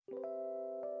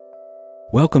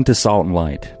Welcome to Salt and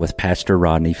Light with Pastor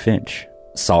Rodney Finch.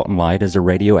 Salt and Light is a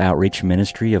radio outreach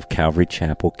ministry of Calvary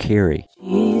Chapel, Cary.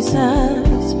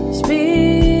 Jesus,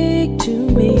 speak to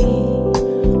me.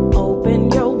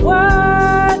 Open your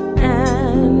word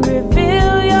and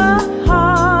reveal your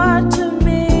heart to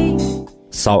me.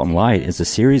 Salt and Light is a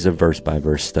series of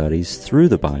verse-by-verse studies through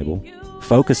the Bible,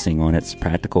 focusing on its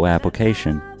practical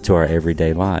application to our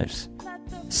everyday lives.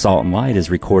 Salt and Light is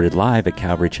recorded live at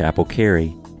Calvary Chapel,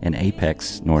 Cary in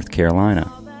Apex, North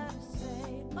Carolina.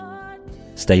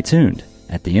 Stay tuned.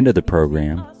 At the end of the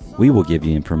program, we will give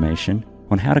you information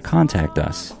on how to contact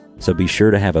us, so be sure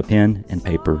to have a pen and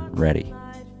paper ready.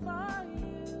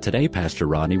 Today, Pastor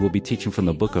Rodney will be teaching from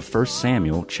the book of 1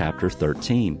 Samuel, chapter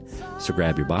 13. So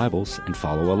grab your Bibles and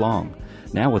follow along.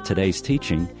 Now with today's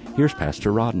teaching, here's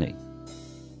Pastor Rodney.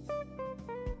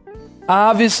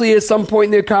 Obviously, at some point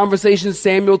in their conversation,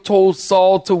 Samuel told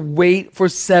Saul to wait for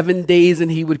 7 days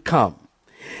and he would come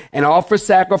and offer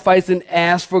sacrifice and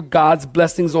ask for God's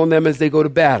blessings on them as they go to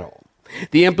battle.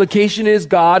 The implication is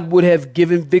God would have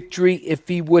given victory if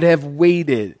he would have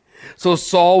waited. So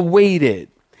Saul waited,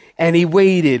 and he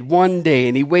waited 1 day,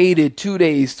 and he waited 2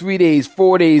 days, 3 days,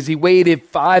 4 days. He waited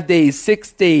 5 days,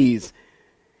 6 days.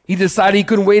 He decided he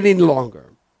couldn't wait any longer.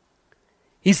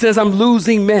 He says, I'm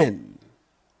losing men.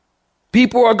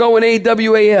 People are going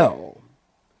AWAL.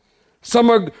 Some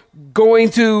are going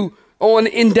on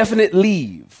indefinite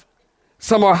leave.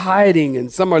 Some are hiding and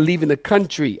some are leaving the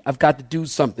country. I've got to do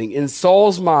something. In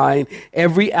Saul's mind,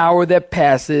 every hour that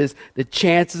passes, the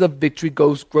chances of victory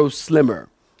grow slimmer.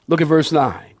 Look at verse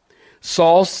 9.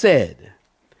 Saul said,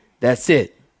 that's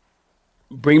it.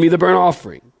 Bring me the burnt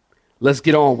offering. Let's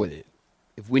get on with it.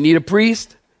 If we need a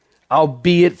priest, I'll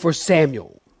be it for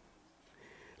Samuel.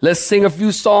 Let's sing a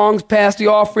few songs, pass the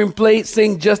offering plate,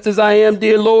 sing Just As I Am,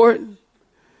 Dear Lord.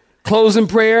 Close in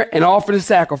prayer and offer the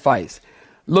sacrifice.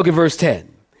 Look at verse 10.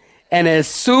 And as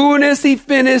soon as he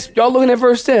finished, y'all looking at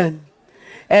verse 10?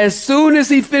 As soon as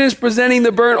he finished presenting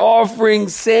the burnt offering,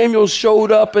 Samuel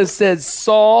showed up and said,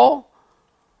 Saul,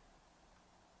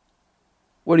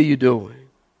 what are you doing?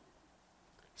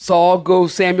 Saul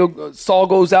goes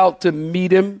out to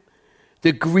meet him,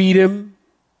 to greet him.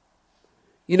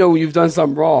 You know, when you've done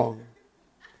something wrong,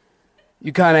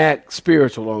 you kind of act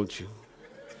spiritual, don't you?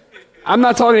 I'm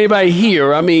not talking to anybody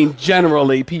here. I mean,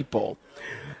 generally, people.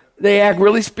 They act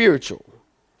really spiritual.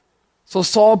 So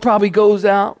Saul probably goes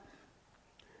out,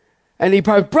 and he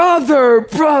probably,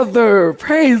 brother,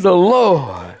 praise the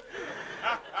Lord.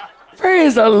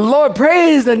 Praise the Lord.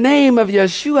 Praise the name of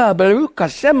Yeshua, Baruch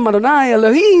Hashem Adonai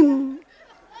Elohim.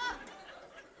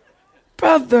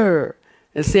 Brother.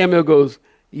 And Samuel goes,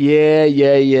 Yeah.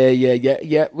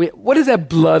 What is that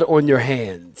blood on your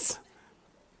hands?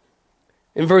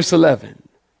 In verse 11,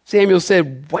 Samuel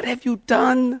said, what have you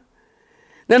done?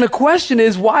 Now the question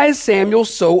is, why is Samuel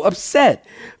so upset?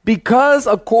 Because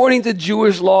according to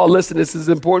Jewish law, listen, this is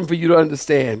important for you to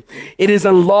understand. It is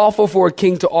unlawful for a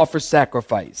king to offer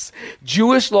sacrifice.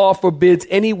 Jewish law forbids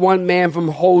any one man from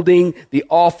holding the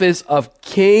office of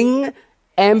king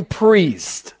and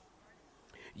priest.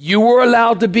 You were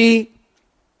allowed to be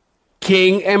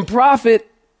king and prophet,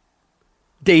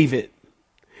 David.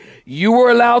 You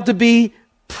were allowed to be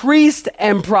priest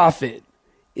and prophet,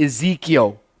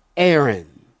 Ezekiel, Aaron.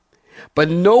 But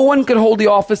no one could hold the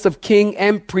office of king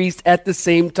and priest at the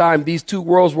same time. These two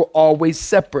worlds were always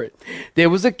separate.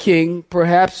 There was a king,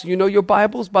 perhaps you know your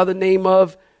Bibles, by the name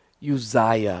of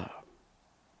Uzziah.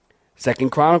 2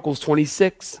 Chronicles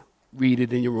 26, read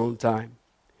it in your own time.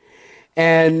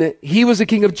 And he was the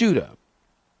king of Judah.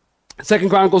 2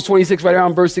 Chronicles 26, right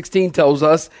around verse 16, tells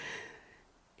us,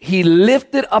 he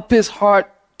lifted up his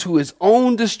heart to his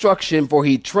own destruction, for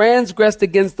he transgressed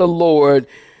against the Lord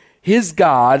his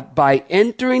God by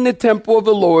entering the temple of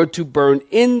the Lord to burn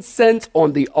incense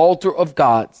on the altar of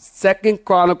God. 2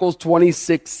 Chronicles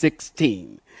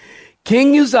 26:16.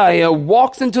 King Uzziah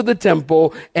walks into the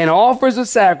temple and offers a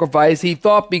sacrifice. He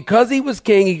thought because he was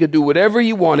king, he could do whatever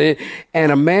he wanted.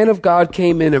 And a man of God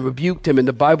came in and rebuked him. And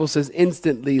the Bible says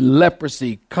instantly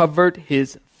leprosy covered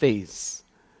his face.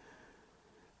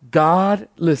 God,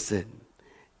 listen,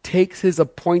 takes his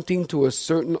appointing to a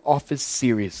certain office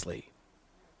seriously.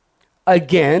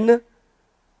 Again,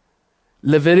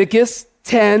 Leviticus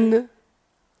 10,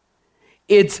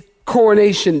 it's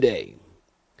coronation day.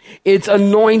 It's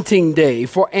anointing day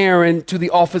for Aaron to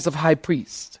the office of high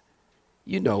priest.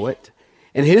 You know it.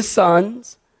 And his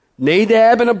sons,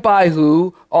 Nadab and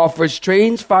Abihu, offered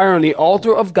strange fire on the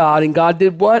altar of God, and God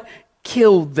did what?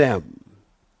 Killed them.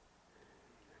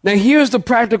 Now here's the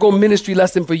practical ministry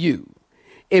lesson for you.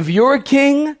 If you're a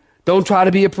king, don't try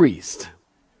to be a priest.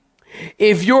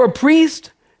 If you're a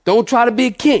priest, don't try to be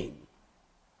a king.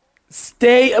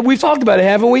 We've talked about it,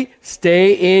 haven't we?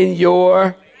 Stay in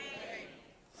your,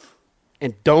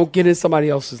 and don't get in somebody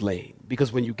else's lane.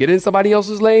 Because when you get in somebody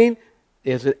else's lane,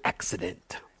 there's an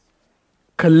accident,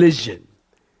 collision.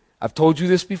 I've told you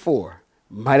this before.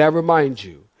 Might I remind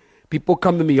you? People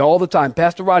come to me all the time.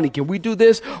 Pastor Rodney, can we do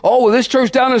this? Oh, well, this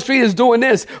church down the street is doing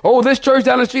this. Oh, this church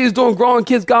down the street is doing Growing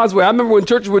Kids God's Way. I remember when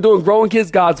churches were doing Growing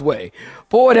Kids God's Way.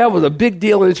 Boy, that was a big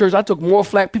deal in the church. I took more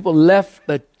flack. People left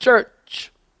the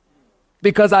church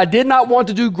because I did not want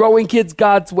to do Growing Kids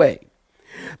God's Way.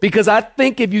 Because I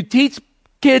think if you teach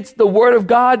kids the Word of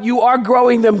God, you are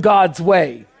growing them God's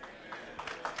way.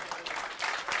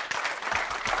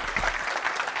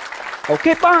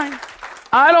 Okay, fine.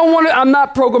 I'm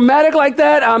not programmatic like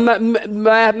that. I'm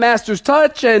not Master's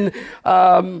Touch and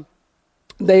all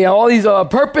these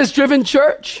purpose-driven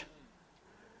church.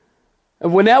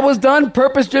 And when that was done,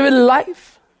 purpose-driven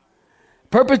life,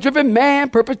 purpose-driven man,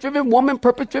 purpose-driven woman,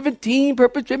 purpose-driven teen,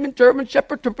 purpose-driven German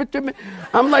shepherd, purpose-driven.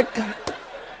 I'm like,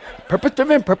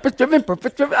 purpose-driven, purpose-driven,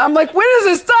 purpose-driven. I'm like, when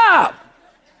does it stop?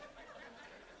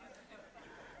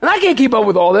 And I can't keep up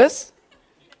with all this.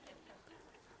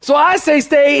 So I say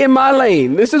stay in my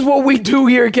lane. This is what we do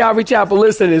here at Calvary Chapel.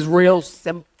 Listen, it's real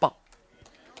simple.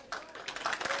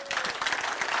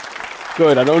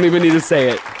 Good, I don't even need to say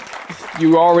it.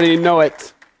 You already know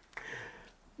it.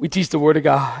 We teach the Word of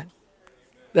God.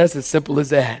 That's as simple as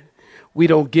that. We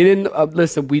don't get in,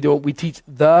 we teach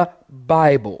the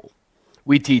Bible.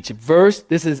 We teach verse.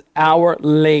 This is our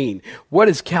lane. What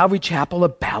is Calvary Chapel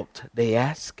about, they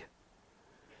ask?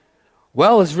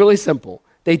 Well, it's really simple.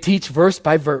 They teach verse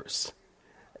by verse.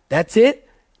 That's it?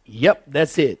 Yep,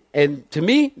 that's it. And to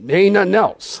me, there ain't nothing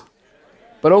else.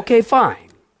 But okay, fine.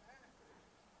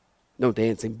 No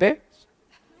dancing bears.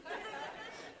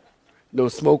 No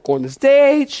smoke on the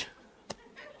stage.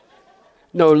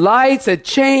 No lights that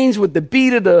change with the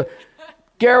beat of the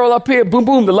carol up here. Boom,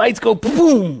 boom. The lights go boom,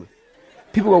 boom.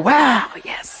 People go, wow,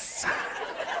 yes.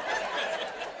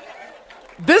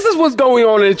 This is what's going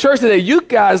on in the church today. You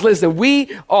guys, listen, we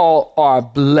all are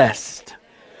blessed.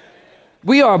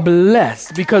 We are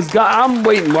blessed because God, I'm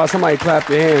waiting while somebody clap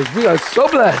their hands. We are so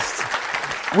blessed.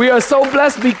 We are so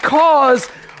blessed because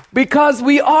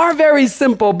we are very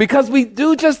simple, because we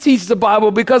do just teach the Bible,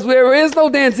 because there is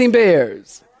no dancing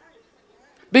bears.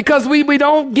 Because we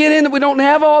don't get in, we don't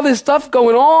have all this stuff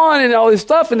going on and all this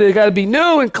stuff, and it got to be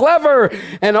new and clever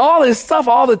and all this stuff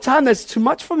all the time. That's too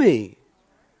much for me.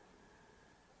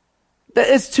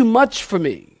 It's too much for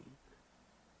me.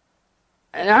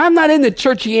 And I'm not into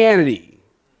churchianity.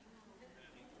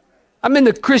 I'm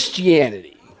into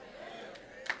Christianity.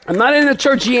 I'm not into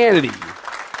churchianity.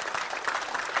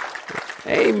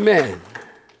 Amen.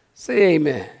 Say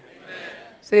amen. Amen.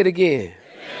 Say it again.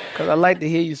 Because I like to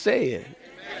hear you say it.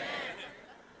 Amen.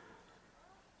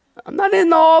 I'm not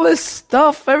into all this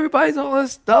stuff. Everybody's all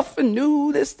this stuff and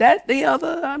new, this, that, the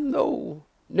other. No.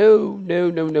 You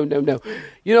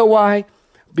know why?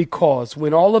 Because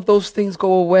when all of those things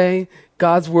go away,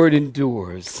 God's word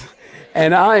endures.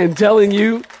 And I'm telling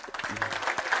you,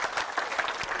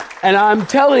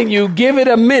 give it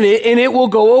a minute and it will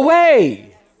go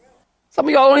away. Some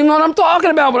of y'all don't even know what I'm talking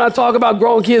about when I talk about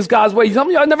growing kids God's way. Some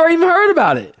of y'all never even heard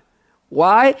about it.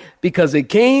 Why? Because it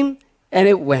came and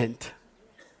it went.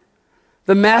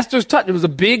 The Master's Touch. It was a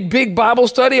big Bible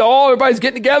study. Oh, everybody's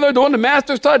getting together doing the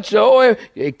Master's Touch. Oh,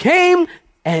 it came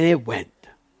and it went.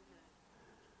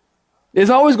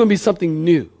 There's always going to be something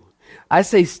new. I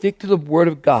say stick to the Word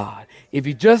of God. If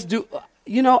you just do,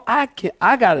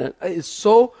 it's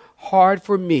so hard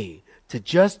for me to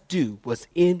just do what's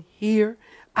in here.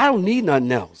 I don't need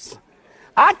nothing else.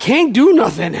 I can't do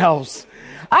nothing else.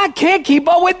 I can't keep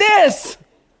up with this.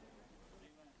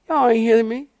 Y'all ain't hearing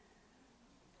me?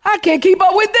 I can't keep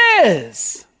up with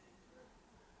this.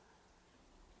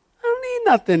 I don't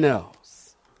need nothing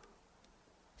else.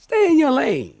 Stay in your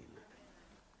lane.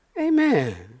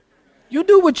 Amen. You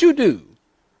do what you do.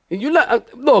 And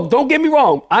look, don't get me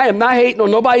wrong. I am not hating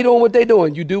on nobody doing what they're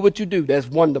doing. You do what you do. That's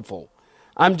wonderful.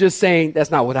 I'm just saying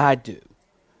that's not what I do.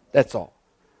 That's all.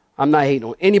 I'm not hating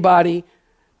on anybody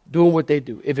doing what they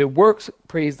do. If it works,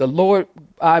 praise the Lord.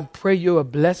 I pray you are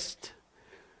blessed.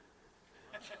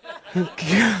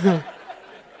 Whew,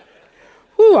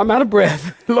 I'm out of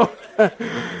breath. Lord.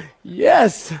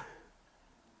 Yes.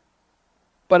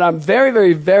 But I'm very,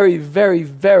 very, very, very,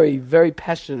 very, very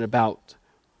passionate about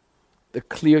the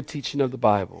clear teaching of the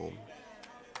Bible.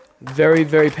 Very,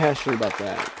 very passionate about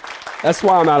that. That's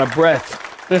why I'm out of breath.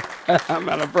 I'm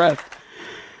out of breath.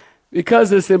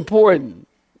 Because it's important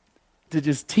to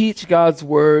just teach God's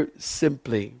word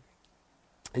simply.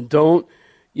 And don't,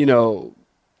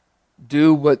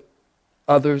 do what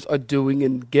others are doing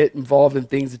and get involved in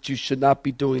things that you should not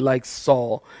be doing, like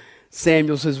Saul.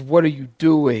 Samuel says, what are you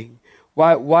doing?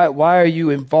 Why are you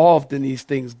involved in these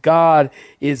things? God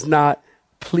is not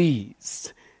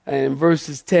pleased. And in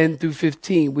verses 10 through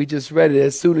 15, we just read it.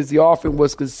 As soon as the offering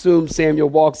was consumed, Samuel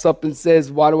walks up and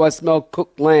says, why do I smell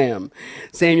cooked lamb?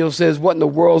 Samuel says, what in the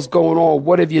world's going on?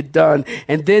 What have you done?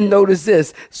 And then notice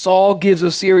this. Saul gives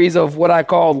a series of what I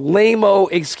call lame-o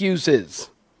excuses.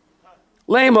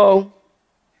 Lame-o.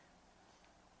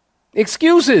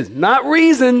 Excuses, not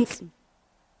reasons.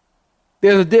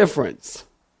 There's a difference.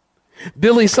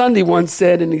 Billy Sunday once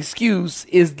said an excuse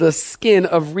is the skin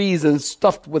of reason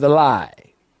stuffed with a lie.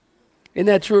 Isn't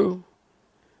that true?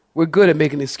 We're good at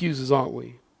making excuses, aren't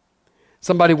we?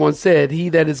 Somebody once said, he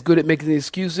that is good at making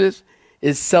excuses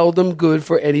is seldom good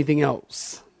for anything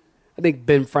else. I think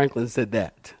Ben Franklin said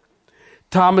that.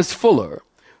 Thomas Fuller,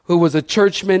 who was a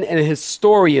churchman and a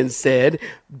historian, said,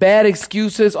 bad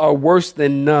excuses are worse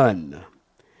than none.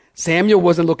 Samuel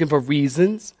wasn't looking for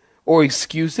reasons or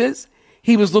excuses.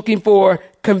 He was looking for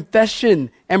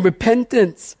confession and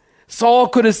repentance. Saul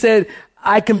could have said,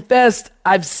 I confessed,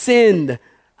 I've sinned,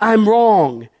 I'm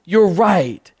wrong, you're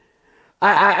right.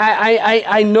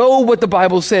 I know what the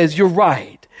Bible says, you're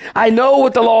right. I know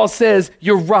what the law says,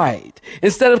 you're right.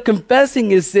 Instead of confessing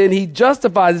his sin, he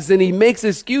justifies his sin, he makes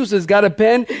excuses. Got a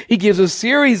pen? He gives a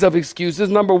series of excuses.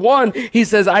 Number one, he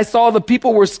says, I saw the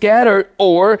people were scattered,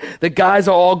 or the guys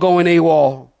are all going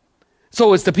AWOL.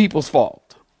 So it's the people's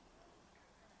fault.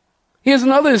 Here's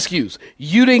another excuse.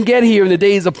 You didn't get here in the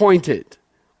days appointed.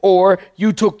 Or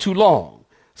you took too long.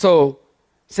 So,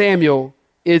 Samuel,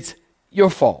 it's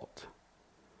your fault.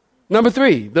 Number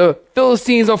three, the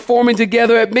Philistines are forming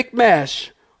together at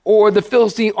Michmash. Or the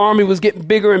Philistine army was getting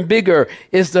bigger and bigger.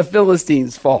 It's the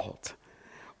Philistines' fault.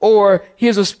 Or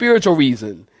here's a spiritual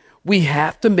reason. We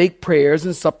have to make prayers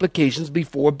and supplications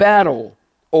before battle.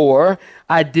 Or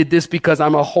I did this because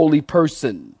I'm a holy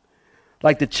person.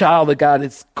 Like the child that got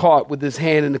caught with his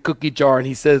hand in the cookie jar and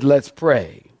he says, let's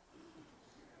pray.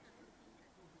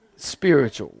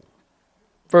 Spiritual.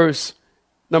 Verse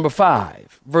number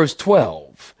 5, verse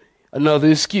 12, another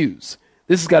excuse.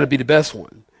 This has got to be the best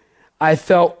one. I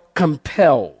felt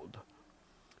compelled.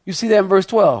 You see that in verse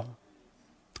 12?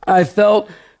 I felt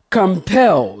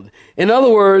compelled. In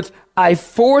other words, I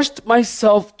forced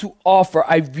myself to offer.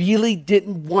 I really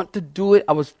didn't want to do it.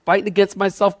 I was fighting against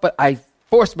myself, but I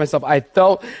forced myself. I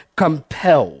felt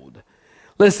compelled.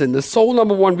 Listen, the sole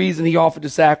number one reason he offered the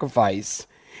sacrifice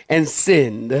and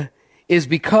sinned is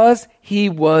because he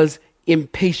was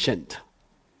impatient.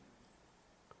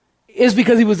 It's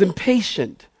because he was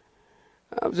impatient.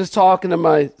 I was just talking to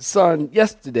my son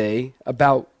yesterday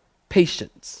about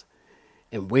patience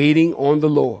and waiting on the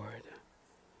Lord.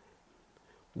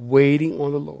 Waiting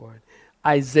on the Lord.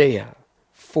 Isaiah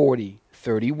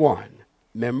 40:31.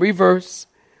 Memory verse.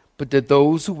 But that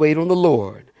those who wait on the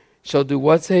Lord shall do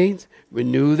what, saints?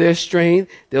 Renew their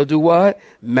strength. They'll do what?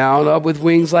 Mount up with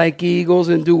wings like eagles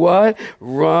and do what?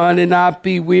 Run and not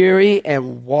be weary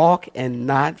and walk and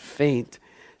not faint.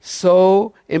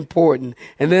 So important.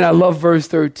 And then I love verse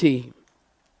 13.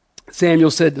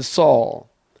 Samuel said to Saul,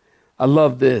 I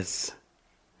love this.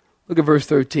 Look at verse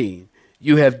 13.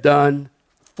 You have done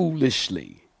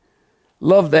foolishly.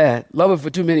 Love that. Love it for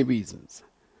too many reasons.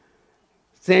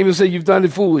 Samuel said, you've done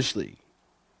it foolishly.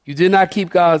 You did not keep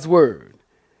God's word.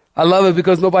 I love it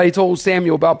because nobody told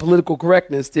Samuel about political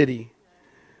correctness, did he?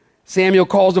 Samuel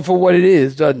calls it for what it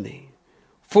is, doesn't he?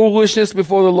 Foolishness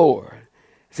before the Lord.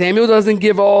 Samuel doesn't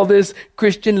give all this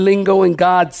Christian lingo and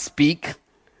God speak.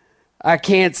 I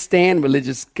can't stand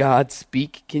religious God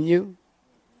speak, can you?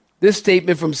 This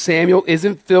statement from Samuel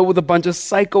isn't filled with a bunch of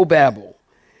psychobabble.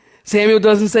 Samuel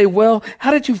doesn't say, well, how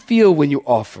did you feel when you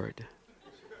offered?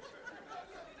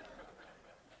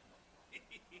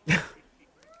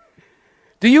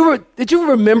 Did you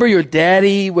remember your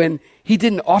daddy when he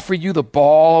didn't offer you the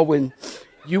ball when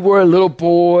you were a little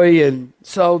boy? And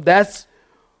so that's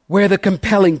where the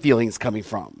compelling feeling's coming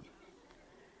from.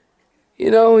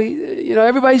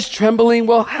 Everybody's trembling.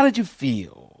 Well, how did you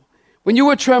feel? When you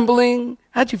were trembling,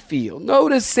 how'd you feel?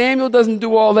 Notice Samuel doesn't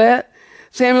do all that.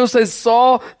 Samuel says,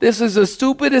 Saul, this is the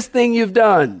stupidest thing you've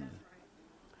done.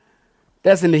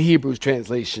 That's in the Hebrews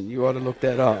translation. You ought to look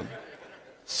that up.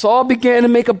 Saul began to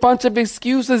make a bunch of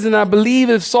excuses, and I believe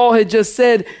if Saul had just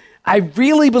said, I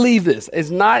really believe this. It's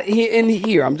not in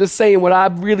here. I'm just saying what I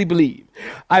really believe.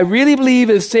 I really believe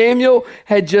if Samuel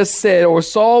had just said, or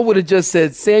Saul would have just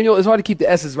said, Samuel, it's hard to keep the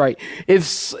S's right. If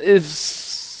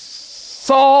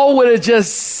Saul would have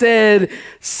just said,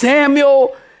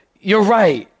 Samuel, you're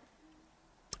right.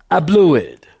 I blew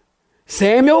it.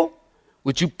 Samuel,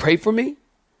 would you pray for me?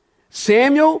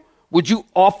 Samuel, would you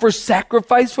offer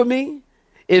sacrifice for me?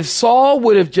 If Saul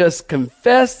would have just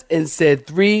confessed and said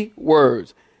 3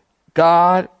 words,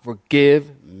 God,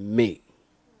 forgive me,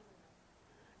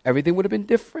 everything would have been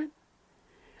different.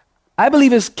 I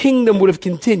believe his kingdom would have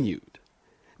continued.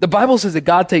 The Bible says that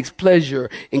God takes pleasure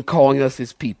in calling us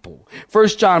his people.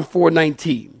 1 John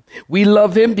 4:19. We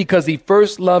love him because he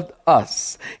first loved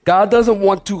us. God doesn't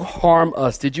want to harm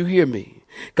us. Did you hear me?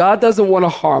 God doesn't want to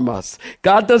harm us.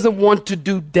 God doesn't want to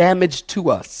do damage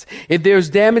to us. If there's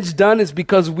damage done, it's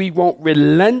because we won't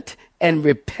relent and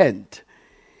repent.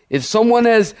 If someone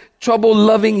has trouble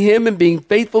loving him and being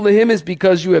faithful to him, it's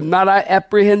because you have not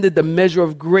apprehended the measure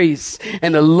of grace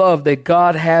and the love that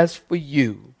God has for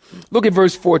you. Look at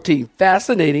verse 14.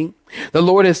 Fascinating. The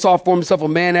Lord has sought for himself a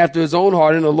man after his own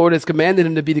heart, and the Lord has commanded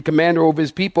him to be the commander over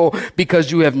his people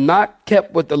because you have not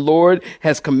kept what the Lord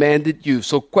has commanded you.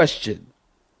 So question.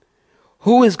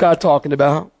 Who is God talking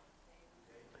about?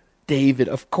 David,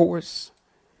 of course.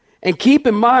 And keep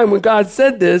in mind, when God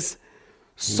said this,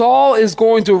 Saul is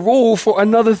going to rule for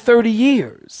another 30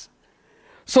 years.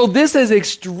 So this is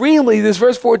this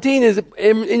verse 14 is,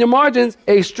 in your margins,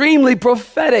 extremely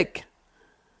prophetic.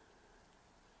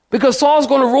 Because Saul's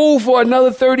going to rule for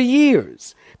another 30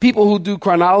 years. People who do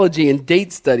chronology and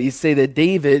date studies say that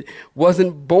David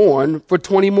wasn't born for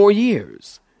 20 more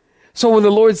years. So when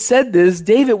the Lord said this,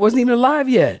 David wasn't even alive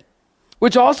yet,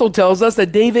 which also tells us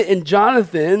that David and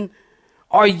Jonathan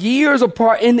are years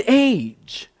apart in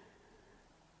age.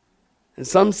 And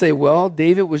some say, well,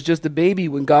 David was just a baby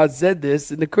when God said this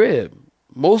in the crib.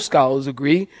 Most scholars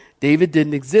agree David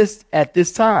didn't exist at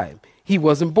this time. He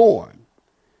wasn't born.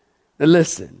 Now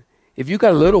listen, if you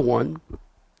got a little one,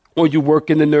 or you work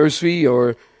in the nursery,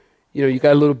 or you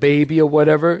got a little baby or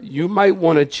whatever, you might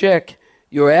want to check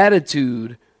your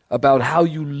attitude about how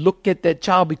you look at that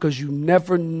child, because you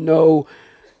never know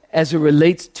as it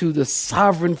relates to the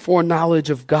sovereign foreknowledge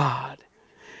of God.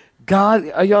 God,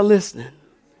 are y'all listening?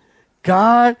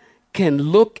 God can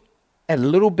look at a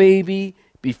little baby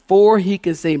before he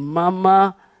can say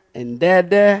mama and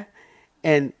dada,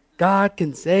 and God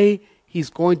can say he's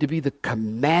going to be the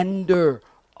commander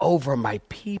over my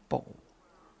people.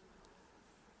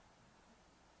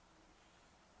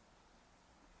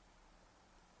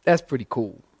 That's pretty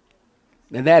cool.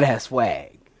 And that has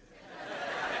swag.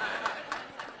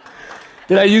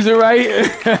 Did I use it right?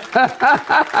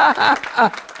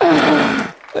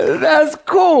 That's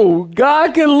cool.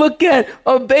 God can look at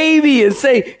a baby and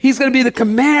say, he's going to be the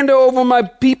commander over my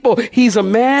people. He's a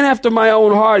man after my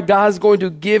own heart. God's going to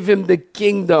give him the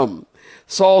kingdom.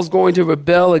 Saul's going to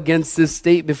rebel against this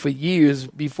statement for years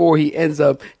before he ends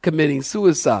up committing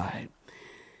suicide.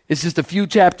 It's just a few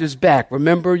chapters back.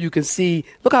 Remember, you can see,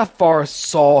 look how far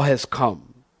Saul has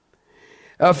come.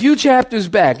 A few chapters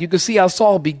back, you can see how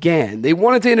Saul began. They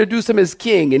wanted to introduce him as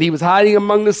king, and he was hiding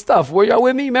among the stuff. Were y'all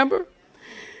with me, remember?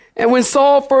 And when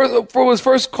Saul was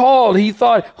first called, he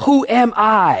thought, who am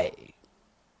I?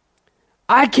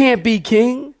 I can't be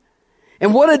king.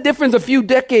 And what a difference a few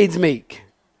decades make.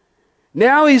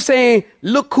 Now he's saying,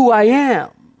 look who I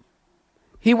am.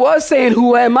 He was saying,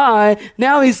 who am I?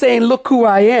 Now he's saying, look who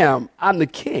I am. I'm the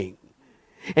king.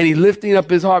 And he's lifting up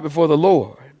his heart before the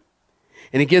Lord.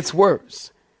 And it gets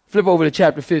worse. Flip over to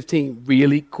chapter 15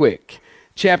 really quick.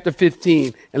 Chapter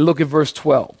 15, and look at verse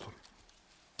 12.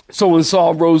 So when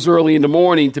Saul rose early in the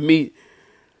morning to meet,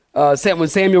 when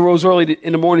Samuel rose early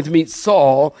in the morning to meet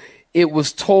Saul, it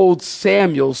was told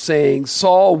Samuel, saying,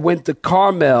 Saul went to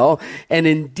Carmel, and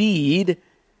indeed,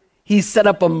 he set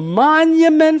up a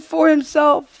monument for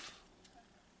himself.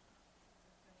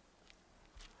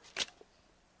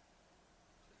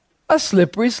 A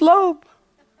slippery slope.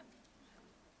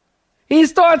 He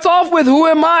starts off with, who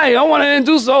am I? I want to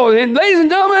introduce Saul. And ladies and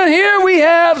gentlemen, here we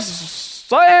have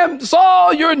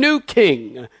Saul, your new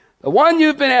king. The one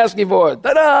you've been asking for.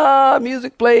 Ta-da!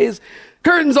 Music plays.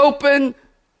 Curtains open.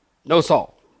 No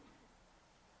Saul.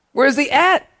 Where's he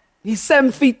at? He's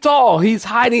 7 feet tall. He's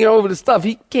hiding over the stuff.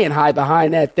 He can't hide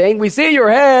behind that thing. We see your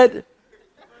head.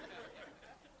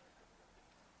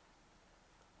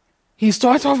 He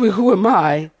starts off with, who am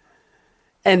I?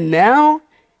 And now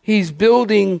he's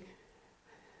building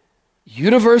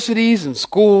universities and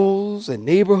schools and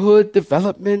neighborhood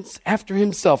developments after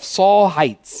himself. Saul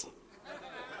Heights.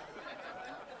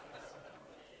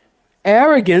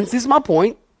 Arrogance is my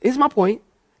point.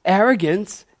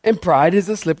 Arrogance and pride is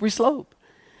a slippery slope.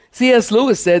 C.S.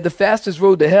 Lewis said the fastest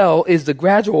road to hell is the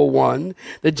gradual one,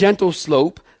 the gentle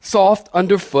slope, soft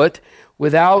underfoot,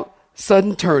 without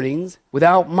sudden turnings,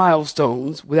 without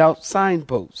milestones, without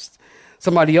signposts.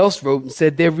 Somebody else wrote and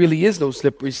said, there really is no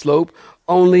slippery slope,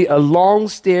 only a long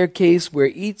staircase where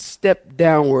each step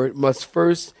downward must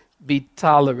first be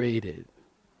tolerated.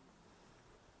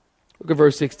 Look at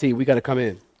verse 16. We got to come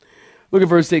in. Look at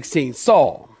verse 16.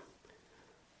 Saul,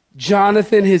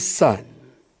 Jonathan his son,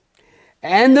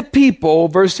 and the people,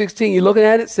 verse 16, you looking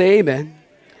at it? Say amen.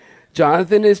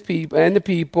 Jonathan his people and the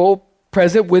people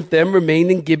present with them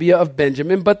remained in Gibeah of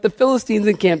Benjamin, but the Philistines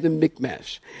encamped in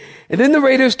Michmash. And then the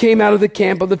raiders came out of the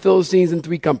camp of the Philistines in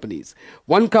 3 companies.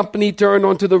 One company turned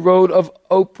onto the road of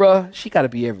Ophrah. She got to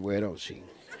be everywhere, don't she?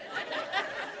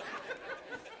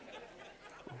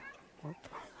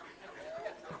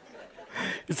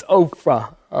 It's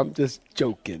Ophrah. I'm just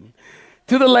joking.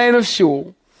 To the land of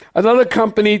Shul. Another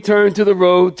company turned to the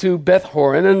road to Beth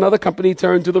Horon. Another company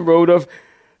turned to the road of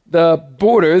the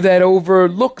border that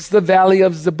overlooks the valley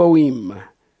of Zeboim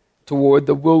toward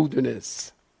the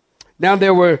wilderness. Now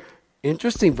there were,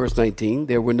 interesting verse 19,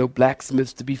 there were no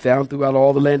blacksmiths to be found throughout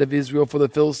all the land of Israel, for the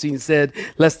Philistines said,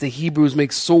 lest the Hebrews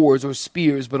make swords or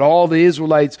spears, but all the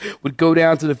Israelites would go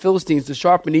down to the Philistines to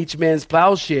sharpen each man's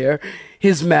plowshare,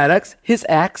 his mattocks, his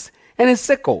axe, and his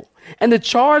sickle. And the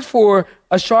charge for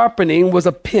a sharpening was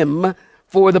a pim,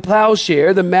 for the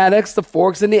plowshare, the mattocks, the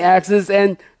forks, and the axes,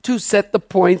 and to set the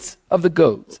points of the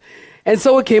goads. And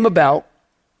so it came about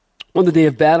on the day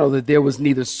of battle that there was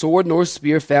neither sword nor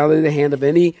spear found in the hand of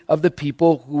any of the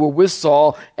people who were with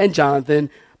Saul and Jonathan,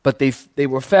 but they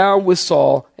were found with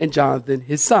Saul and Jonathan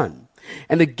his son.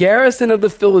 And the garrison of the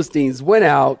Philistines went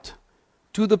out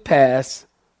to the pass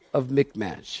of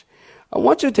Michmash. I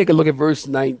want you to take a look at verse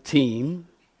 19.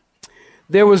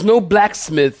 There was no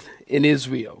blacksmith in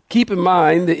Israel. Keep in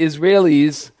mind, the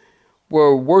Israelis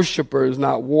were worshipers,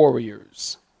 not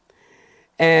warriors.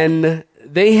 And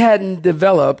they hadn't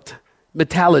developed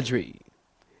metallurgy.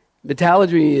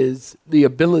 Metallurgy is the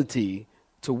ability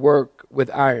to work with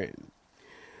iron.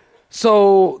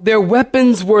 So their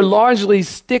weapons were largely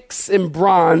sticks and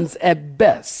bronze at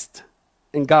best.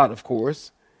 And God, of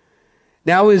course.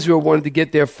 Now Israel wanted to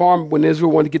get their when Israel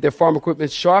wanted to get their farm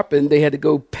equipment sharpened, they had to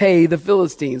go pay the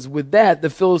Philistines. With that, the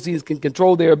Philistines can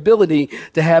control their ability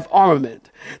to have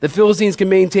armament. The Philistines can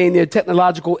maintain their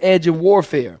technological edge in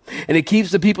warfare, and it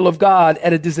keeps the people of God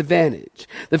at a disadvantage.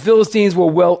 The Philistines were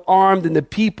well armed, and the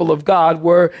people of God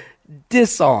were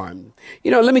disarmed. You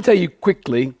know, let me tell you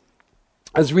quickly,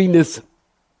 I was reading this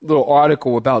little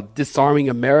article about disarming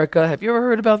America. Have you ever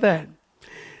heard about that?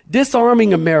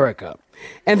 Disarming America.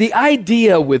 And the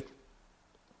idea of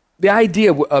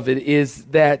it is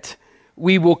that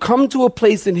we will come to a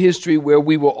place in history where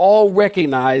we will all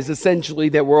recognize essentially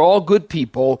that we're all good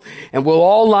people, and we'll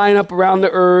all line up around the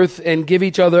earth and give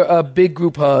each other a big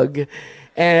group hug,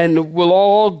 and we'll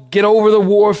all get over the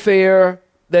warfare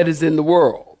that is in the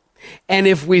world. And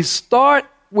if we start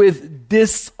with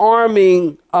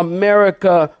disarming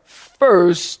America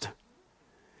first,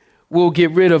 we'll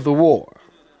get rid of the war.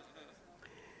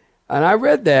 And I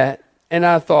read that, and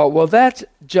I thought, well, that's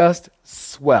just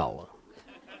swell.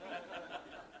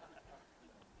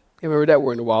 You haven't heard that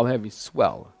word in a while, have you?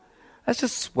 Swell. That's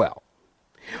just swell.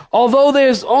 Although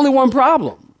there's only one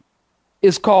problem.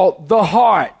 It's called the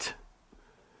heart.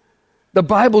 The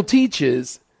Bible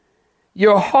teaches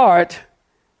your heart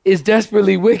is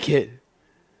desperately wicked.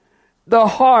 The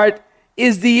heart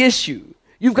is the issue.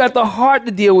 You've got the heart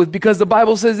to deal with because the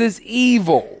Bible says it's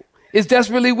evil. It's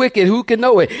desperately wicked. Who can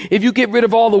know it? If you get rid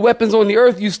of all the weapons on the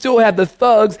earth, you still have the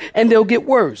thugs, and they'll get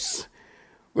worse.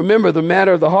 Remember, the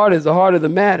matter of the heart is the heart of the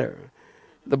matter.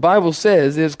 The Bible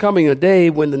says there's coming a day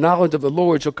when the knowledge of the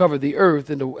Lord shall cover the earth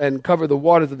and cover the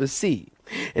waters of the sea.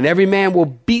 And every man will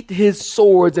beat his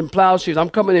swords and plowshares. I'm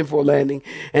coming in for a landing.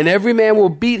 And every man will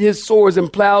beat his swords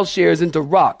and plowshares into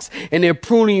rocks, and their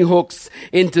pruning hooks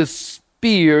into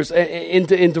spears,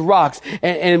 into rocks,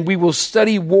 and we will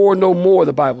study war no more,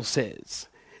 the Bible says.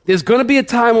 There's going to be a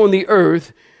time on the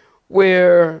earth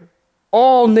where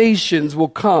all nations will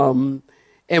come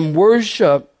and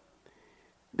worship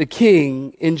the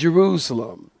King in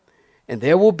Jerusalem, and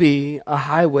there will be a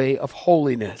highway of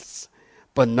holiness.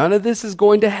 But none of this is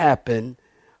going to happen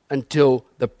until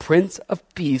the Prince of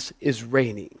Peace is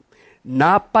reigning,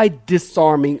 not by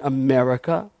disarming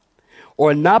America,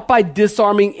 or not by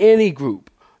disarming any group,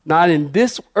 not in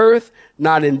this earth,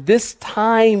 not in this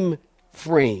time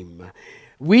frame.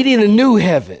 We need a new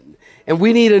heaven, and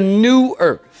we need a new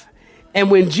earth.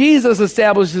 And when Jesus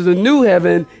establishes a new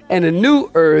heaven and a new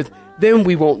earth, then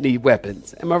we won't need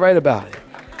weapons. Am I right about it?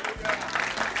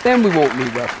 Then we won't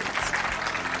need weapons.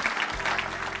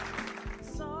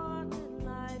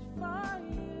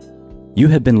 You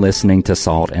have been listening to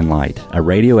Salt and Light, a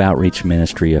radio outreach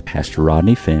ministry of Pastor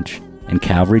Rodney Finch and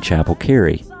Calvary Chapel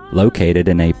Cary, located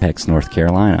in Apex, North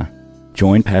Carolina.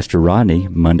 Join Pastor Rodney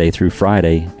Monday through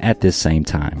Friday at this same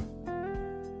time.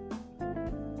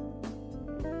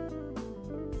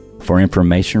 For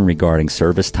information regarding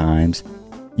service times,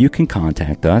 you can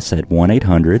contact us at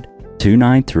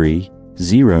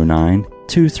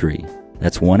 1-800-293-0923.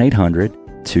 That's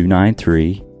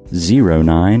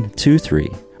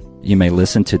 1-800-293-0923. You may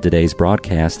listen to today's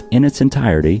broadcast in its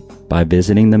entirety by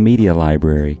visiting the media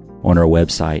library on our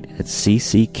website at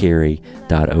cccary.org.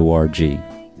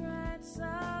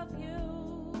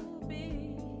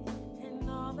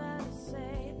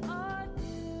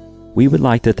 We would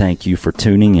like to thank you for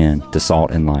tuning in to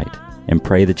Salt and Light and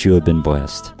pray that you have been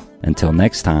blessed. Until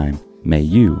next time, may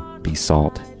you be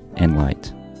salt and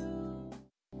light.